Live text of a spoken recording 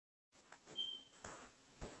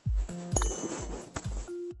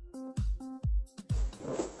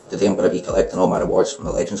Today I'm going to be collecting all my rewards from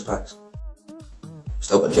the Legends packs.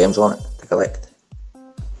 Still got gems on it to collect,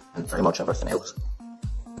 and pretty much everything else.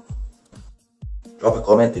 Drop a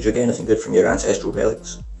comment, did you get anything good from your Ancestral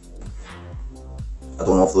Relics? I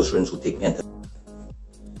don't know if those runes will take me into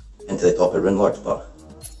the top of Rune Lords, but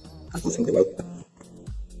I don't think they will.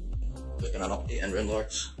 There's been an update in Rune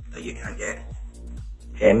Lords that you can't get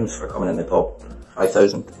gems for coming in the top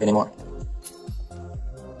 5,000 anymore.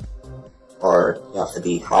 Or you have to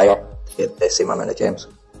be higher to get the same amount of gems.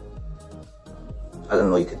 I didn't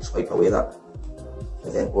know you could swipe away that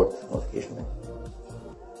with the import notification thing.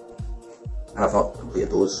 And I've not completed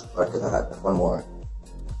those because I had one more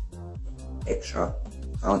extra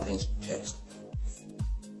Valentine's chest.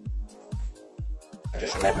 I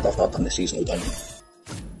just remembered I've not done the seasonal dungeon.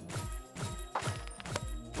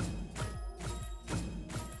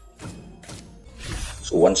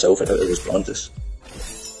 So 1 silver out of those bronzes.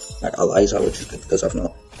 I got Eliza, which is good because I've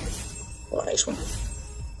not got a nice one.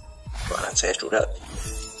 Got an Ancestral Relic.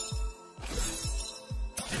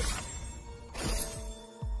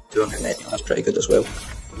 200 net, that's pretty good as well.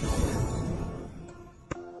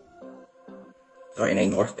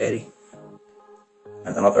 39 North Berry.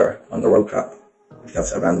 And another Underworld trap, which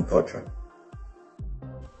gives a random torture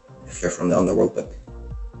if you're from the Underworld book.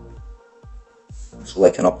 So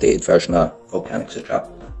like an updated version of Rockonic trap.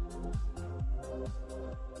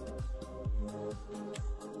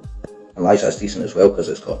 Eliza's decent as well because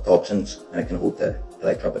it's got toxins and it can hold the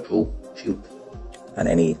Electra Patrol shield and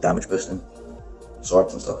any damage boosting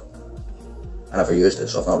swords and stuff. I never used it,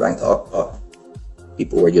 so I've not ranked it up, but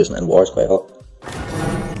people were using it in wars quite a lot.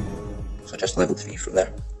 So just level 3 from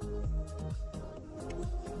there.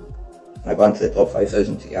 And I got into the top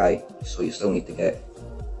 5,000 TI, so you still need to get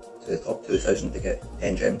to the top 2,000 to get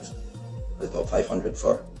 10 gems. The top 500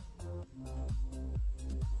 for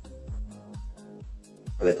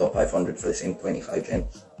the top 500 for the same 25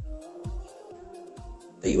 gems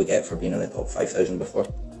that you would get for being in the top 5,000 before.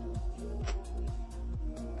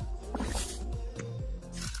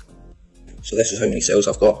 So this is how many sales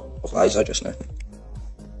I've got of Liza just now.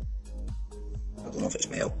 I don't know if it's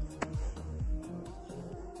male.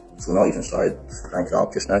 So not even started ranking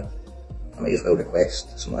up just now. I might as well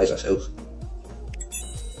request some Liza sales.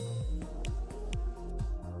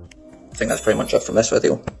 I think that's pretty much it from this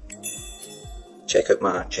video. Check out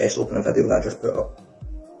my chest opening video that I just put up.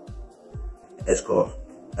 It's got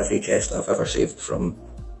every chest I've ever saved from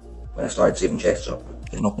when I started saving chests up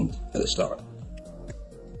getting opened at the start.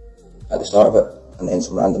 At the start of it, and then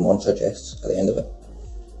some random monster chests at the end of it.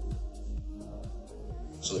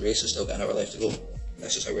 So the race has still got an hour left to go.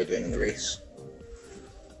 This is how we're doing in the race.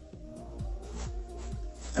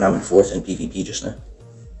 And I'm in 4th in PvP just now,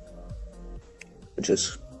 which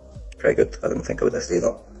is pretty good. I didn't think I would have stayed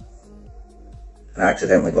up. And I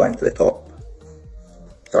accidentally got into the top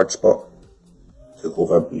 3rd spot. Took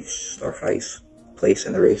over Beef Stir Fry's place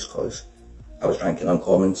in the race because I was ranking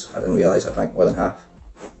uncommons. I didn't realise I'd ranked more than half.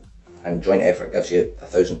 And joint effort gives you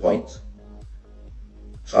 1,000 points.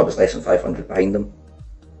 So I was less than 500 behind them.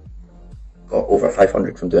 Got over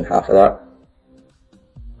 500 from doing half of that.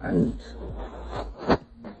 And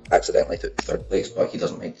accidentally took 3rd place, but he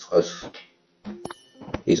doesn't mind because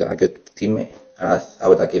he's a good teammate. And I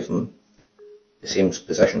would have given him the same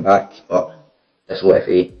position back, but this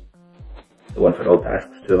OFA, the one for all tasks,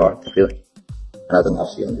 too hard, really. And I didn't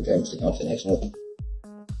have 300 gems to go on to the next mode.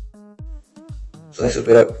 So this is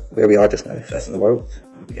where we are just now, 5th in the world.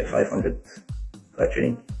 We get 500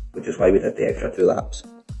 glittering, which is why we did the extra 2 laps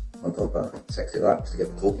on top of 60 laps to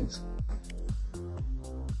get the tokens.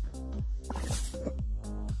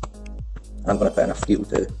 I'm going to put in a field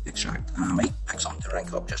to extract, and I might pick something to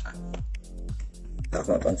rank up just now that I've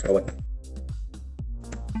not done for a while.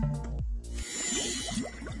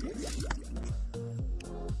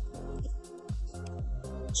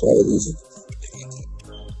 So that was easy.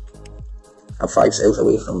 I'm 5 sales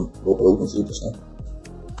away from Robur Oldenshield just now.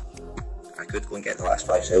 I could go and get the last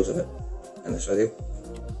 5 sales of it in this video.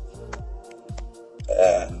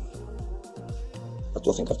 I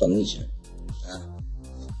don't think I've done these yet.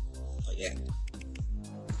 Not yet.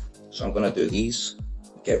 So I'm going to do these,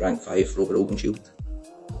 get rank 5 Robur Oldenshield,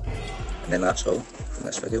 and then that's all from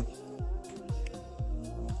this video.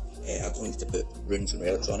 I don't need to put runes and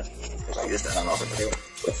relics on it because I used it in another video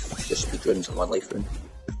with just speed runes and 1 life rune.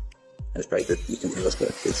 And it's pretty good, you can tell us good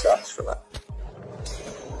stats for that.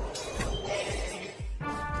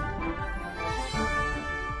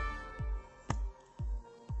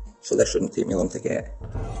 So this shouldn't take me long to get.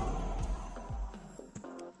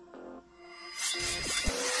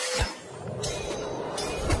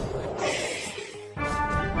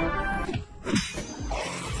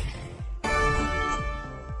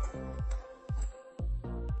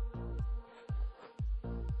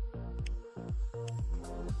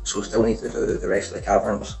 So still need to do the rest of the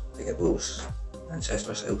caverns to get those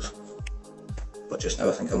ancestor cells. But just now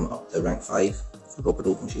I think I'm up to rank 5 for Robur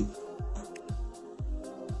Oldenshield.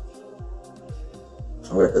 So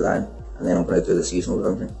I'm going to put that in, and then I'm going to do the seasonal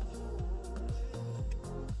dungeon.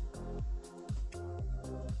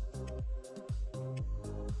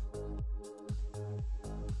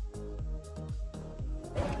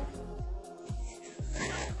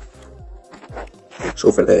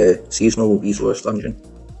 So for the seasonal resource dungeon,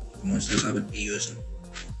 monsters I would be using,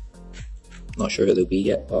 not sure who they'll be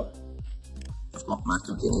yet, but I've got my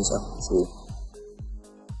campaigns up, so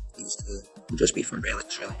these two will just be for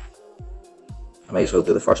relics really. I might as well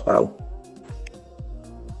do the first battle.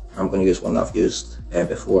 I'm going to use one that I've used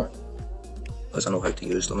before, because I know how to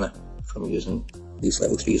use them now from using these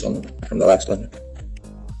level 3s on them from the last dungeon.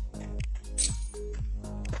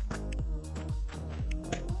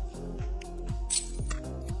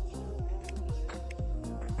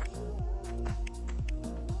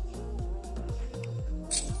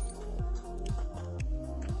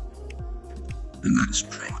 And that's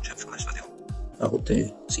pretty much it from this video. I hope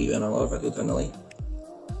to see you in another video down the line.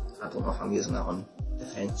 I don't know if I'm using that on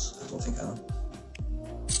defense. I don't think I am.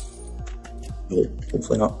 No,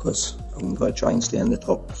 hopefully not, because I'm going to try and stay in the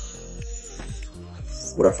top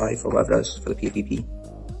 4 or 5 or whatever it is for the PvP.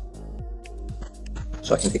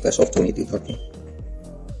 So I can take this off Tony D30.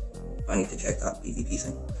 I need to check that PvP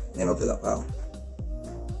thing, and then I'll do that battle.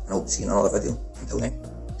 And I hope to see you in another video. Until then,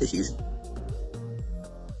 take it easy.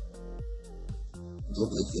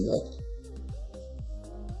 Lovely to be involved.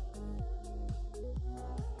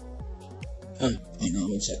 Right now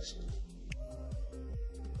I'm in 6.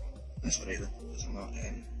 That's what I do, because I'm not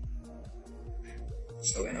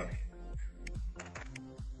still in early.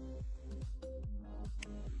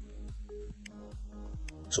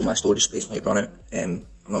 So my storage space might run out. I'm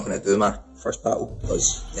not going to do my first battle,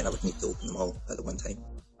 because then I would need to open them all at the one time.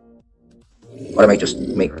 Or I might just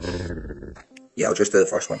make... Yeah, I'll just do the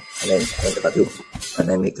first one, and then end the video, and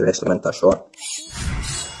then make the rest of them into a short.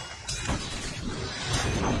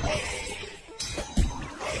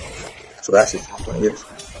 So that's it, I'm going to use.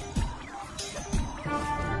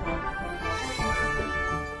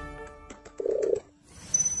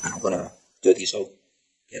 And I'm going to do these all,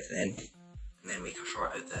 get to the end, and then make a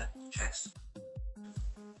short out the chest.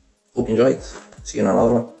 Hope you enjoyed. See you in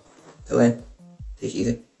another one. Till then, take it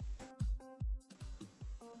easy.